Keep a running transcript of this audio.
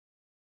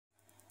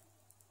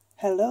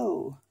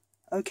Hello.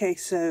 Okay,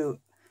 so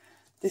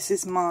this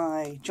is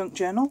my junk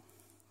journal,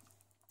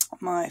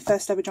 my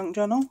first ever junk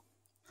journal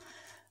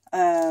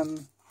that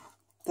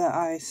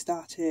I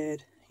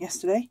started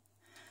yesterday,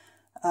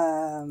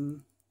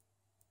 and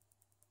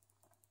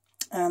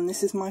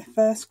this is my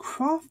first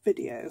craft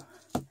video,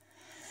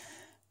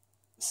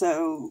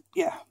 so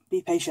yeah,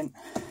 be patient.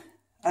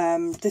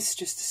 This is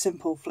just a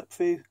simple flip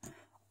through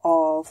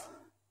of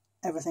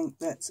everything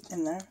that's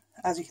in there.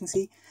 As you can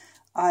see,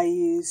 I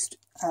used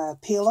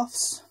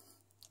peel-offs,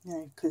 you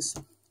know, because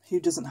who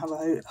doesn't have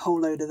a whole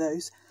load of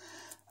those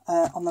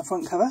on the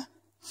front cover.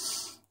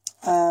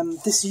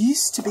 This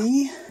used to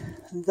be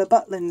the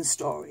Butlin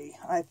Story.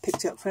 I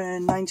picked it up for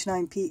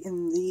 99p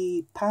in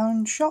the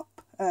pound shop,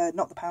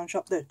 not the pound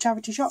shop, the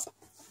charity shop.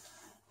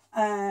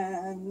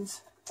 And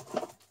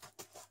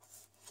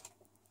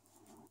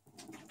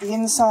the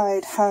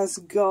inside has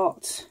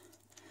got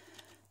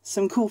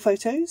some cool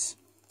photos.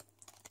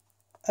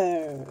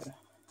 There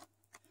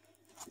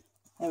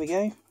we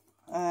go.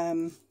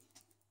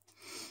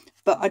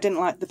 But I didn't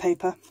like the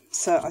paper,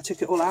 so I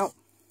took it all out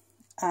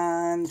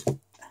and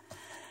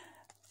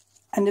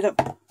ended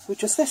up with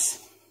just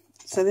this.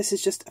 So this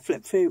is just a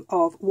flip through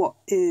of what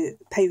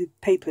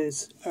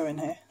papers are in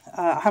here.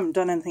 I haven't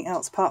done anything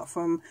else apart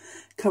from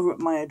cover up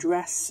my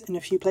address in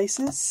a few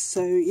places.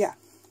 So yeah.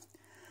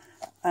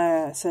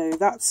 So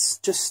that's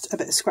just a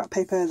bit of scrap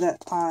paper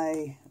that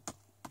I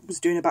was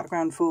doing a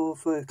background for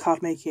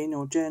card making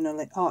or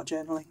journaling, art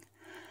journaling.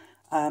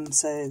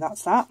 So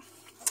that's that.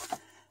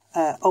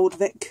 Old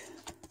Vic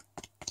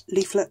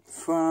leaflet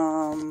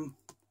from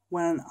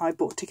when I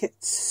bought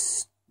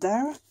tickets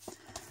there.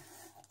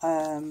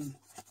 An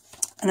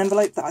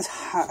envelope that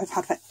I've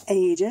had for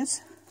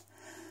ages.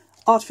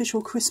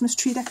 Artificial Christmas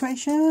tree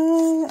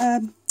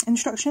decoration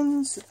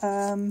instructions.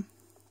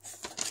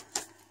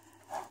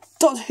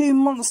 Doctor Who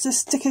Monster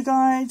Sticker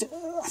Guide.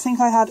 I think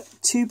I had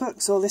 2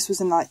 books, or this was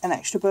in like an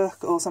extra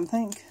book or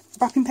something.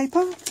 Wrapping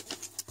paper.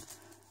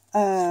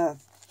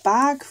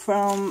 Bag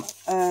from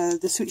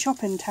the sweet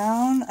shop in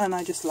town, and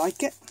I just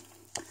like it.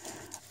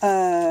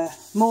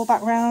 More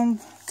background.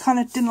 Kind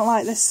of didn't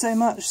like this so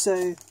much,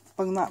 so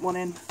bung that one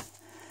in.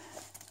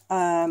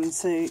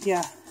 So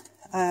yeah,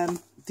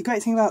 the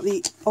great thing about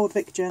the Old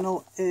Vic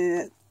journal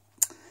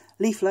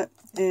leaflet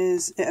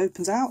is it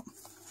opens out,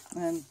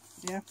 and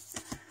yeah.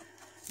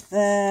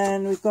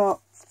 Then we've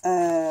got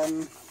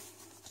a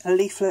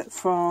leaflet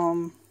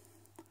from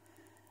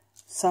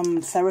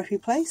some therapy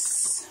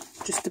place,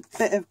 just a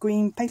bit of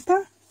green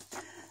paper.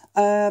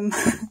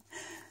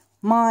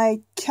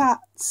 My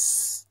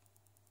cat's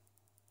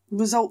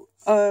result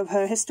of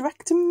her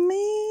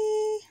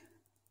hysterectomy,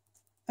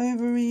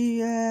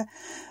 ovary,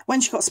 when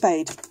she got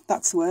spayed,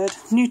 that's the word,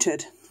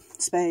 neutered,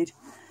 spayed.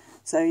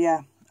 So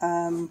yeah,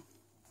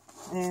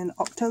 in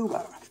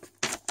October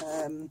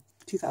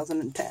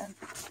 2010.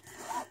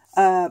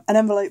 An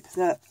envelope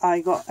that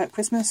I got at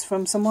Christmas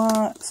from some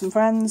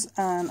friends,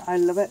 and I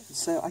love it,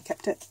 so I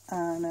kept it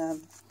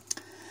and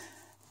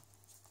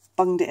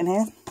bunged it in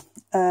here.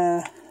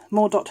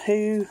 More Doctor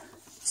Who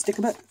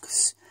sticker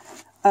books,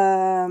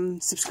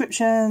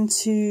 subscription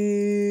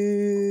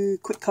to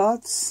Quick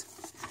Cards.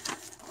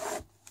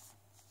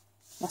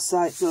 That's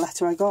like the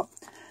letter I got.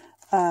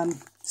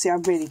 See, I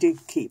really do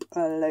keep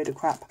a load of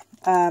crap.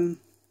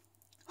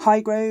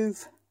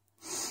 Highgrove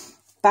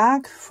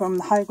bag from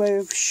the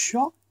Highgrove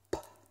shop.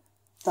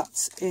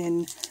 That's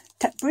in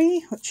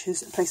Tetbury, which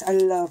is a place I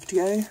love to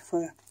go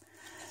for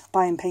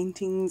buying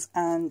paintings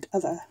and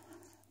other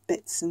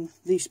bits. And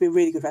there used to be a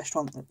really good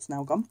restaurant that's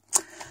now gone.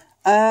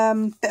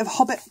 Bit of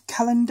Hobbit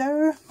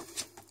calendar.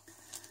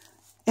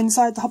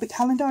 Inside the Hobbit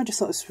calendar, I just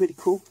thought it was really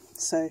cool.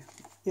 So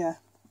yeah,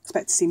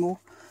 expect to see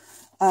more.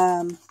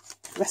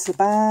 Rest of the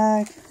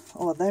bag,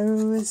 all of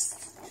those.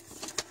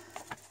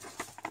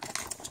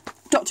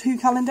 Doctor Who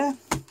calendar.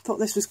 Thought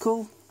this was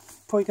cool.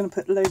 Probably going to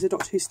put loads of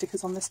Doctor Who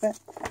stickers on this bit.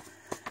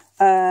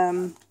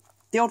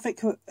 The Old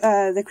Vic,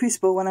 the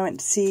Crucible, when I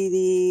went to see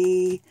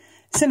the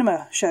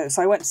cinema show.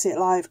 So I went to see it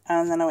live,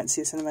 and then I went to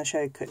see the cinema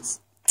show because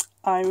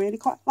I really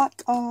quite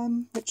like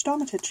Richard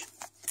Armitage.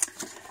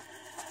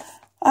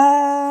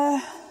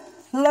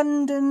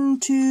 London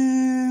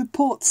to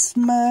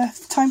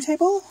Portsmouth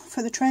timetable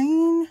for the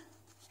train.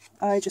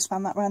 I just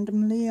found that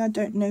randomly. I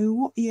don't know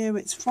what year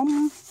it's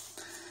from,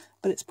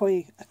 but it's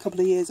probably a couple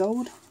of years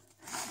old.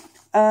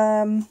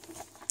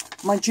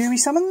 My jury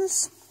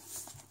summons.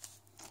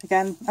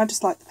 Again, I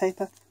just like the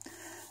paper.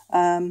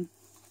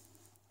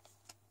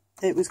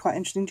 It was quite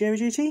interesting, jury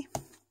duty.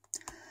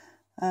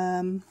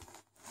 And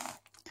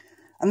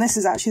this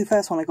is actually the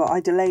first one I got. I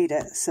delayed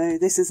it, so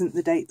this isn't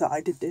the date that I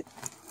did it.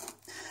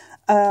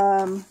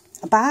 A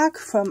bag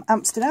from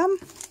Amsterdam.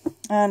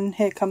 And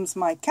here comes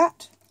my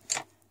cat.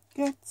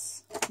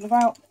 Gets, look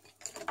out.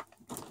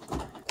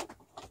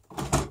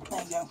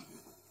 There you go.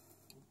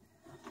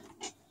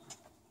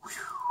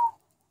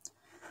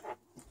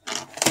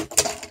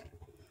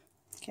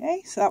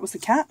 Okay, so that was the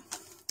cat.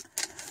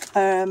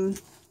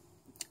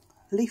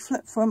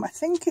 Leaflet from, I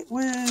think it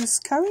was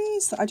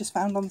Curry's that I just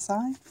found on the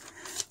side.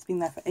 It's been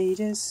there for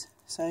ages.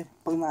 so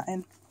bring that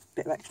in,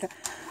 bit of extra.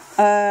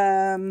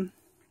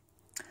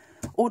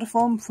 Order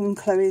form from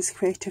Chloe's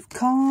Creative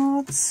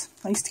Cards.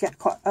 I used to get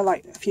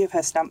a few of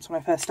her stamps when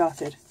I first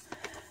started,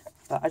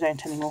 but I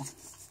don't anymore.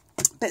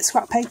 Bit of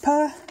scrap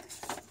paper,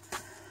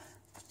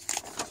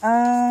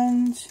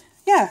 and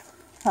yeah,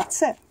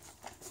 that's it.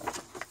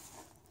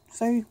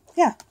 So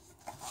yeah,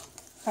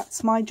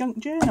 that's my junk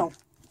journal.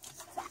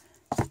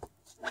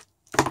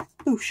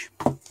 Boosh.